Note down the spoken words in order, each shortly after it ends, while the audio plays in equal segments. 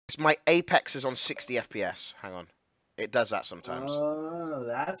My Apex is on 60 FPS. Hang on. It does that sometimes. Oh,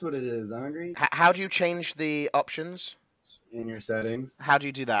 that's what it is, Hungry. How do you change the options? In your settings. How do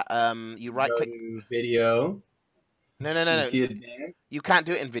you do that? You right click. Go to video. No. You see it there? You can't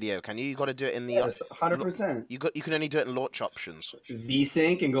do it in video, can you? You got to do it in the. Yes, 100%. You can only do it in launch options.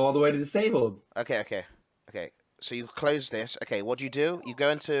 VSync and go all the way to disabled. Okay. So you close this. Okay, what do? You go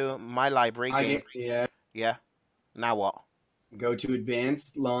into my library. Yeah. Now what? Go to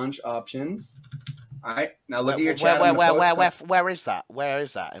advanced launch options. All right. Now look at your chat. Where is that? Where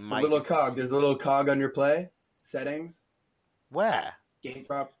is that in my little cog? There's a little cog under play settings. Where? Game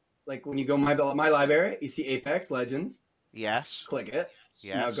prop. Like when you go my library, you see Apex Legends. Yes. Click it.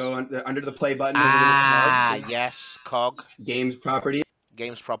 Yes. Now go under the play button. Yes. Cog. Games property.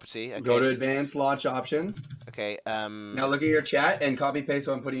 Okay. Go to advanced launch options. Okay. Now look at your chat and copy paste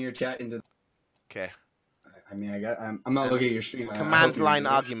what I'm putting your chat into. Okay. I mean, I'm not looking at your stream. Command line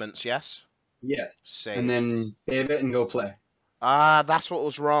arguments. Yes. Yes. Save. And then save it and go play. That's what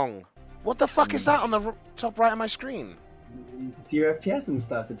was wrong. What the fuck is that on the top right of my screen? It's your FPS and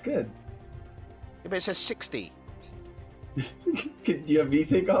stuff. It's good. Yeah, but it says 60. Do you have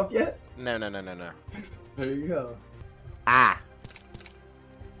VSync off yet? No. There you go.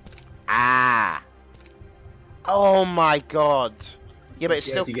 Oh my god. Yeah, but it's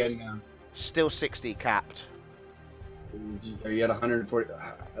still you getting now? Still 60 capped. Are you at 140?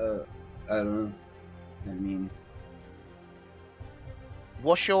 I don't know. I mean,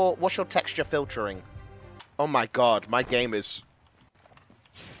 what's your texture filtering? Oh my god, my game is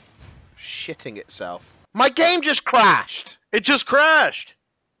shitting itself. My game just crashed. It just crashed.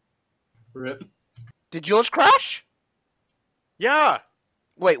 Rip. Did yours crash? Yeah.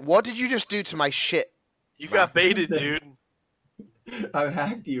 Wait, what did you just do to my shit? You got baited, dude. I've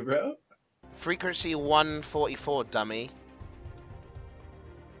hacked you, bro. Frequency 144, dummy.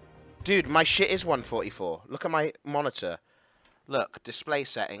 Dude, my shit is 144. Look at my monitor. Look, display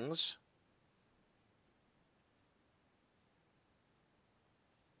settings.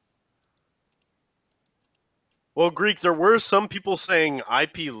 Well, Greek, there were some people saying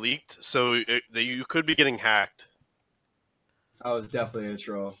IP leaked, so you could be getting hacked. I was definitely a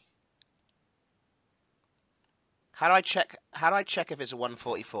troll. How do I check if it's a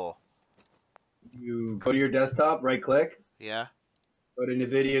 144? You go to your desktop, right click. Yeah. Go to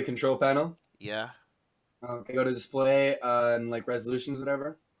NVIDIA control panel. Yeah. Okay, go to display and like resolutions,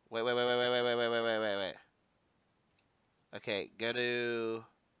 whatever. Wait. Okay, go to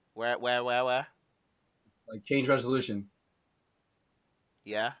where? Like change resolution.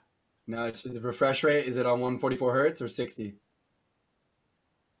 Yeah. Now the refresh rate, is it on 144 hertz or 60?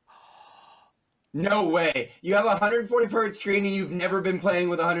 No way! You have a 144 hertz screen and you've never been playing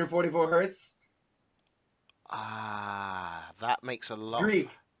with 144 hertz? That makes a lot. Greek.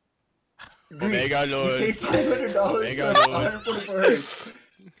 Omega Lord. You pay $500 for 144 hertz.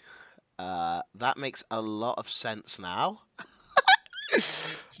 That makes a lot of sense now.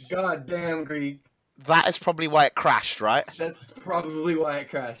 God damn, Greek. That is probably why it crashed, right? That's probably why it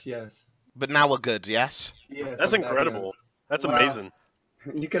crashed, yes. But now we're good, yes? Yes. That's incredible. That's amazing.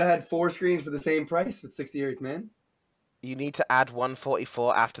 You could have had 4 screens for the same price with 60 hertz, man. You need to add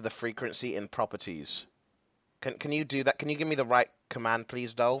 144 after the frequency in properties. Can you do that? Can you give me the right command,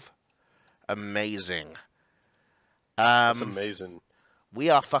 please, Dolph? Amazing. That's amazing. We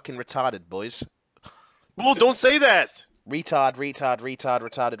are fucking retarded, boys. Well, don't say that. Retarded.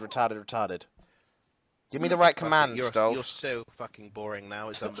 Give me the right command, Dolph. You're so fucking boring now.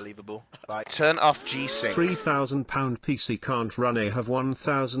 It's unbelievable. Like, turn off G-Sync. £3,000 PC can't run a have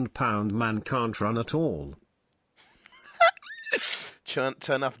 £1,000 man can't run at all.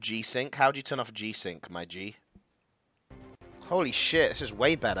 Turn off G-Sync. How do you turn off G-Sync, my G? Holy shit, this is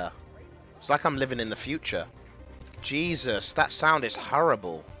way better. It's like I'm living in the future. Jesus, that sound is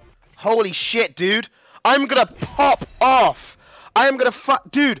horrible. Holy shit, dude. I'm gonna pop off. I am gonna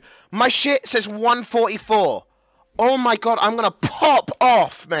dude, my shit says 144. Oh my god, I'm gonna pop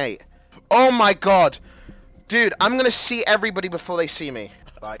off, mate. Oh my god. Dude, I'm gonna see everybody before they see me.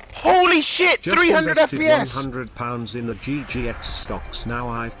 Holy shit, Just 300 invested FPS. £100 in the GGX stocks. Now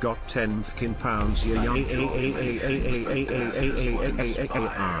I've got 10 fucking pounds. 70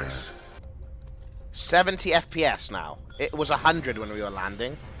 FPS now. It was 100 when we were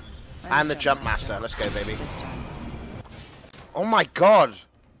landing. And the jump master. Let's go, baby. Oh my god.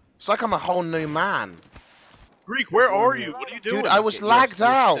 It's like I'm a whole new man. Greek, where are you? What are you doing? Dude, I was lagged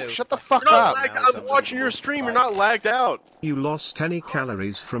out. so Shut the fuck You're not up. lagged out. I'm watching your stream. You're not lagged out. You lost any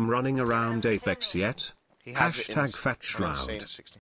calories from running around Apex yet? He has it in Hashtag his- fat shroud. insane 60.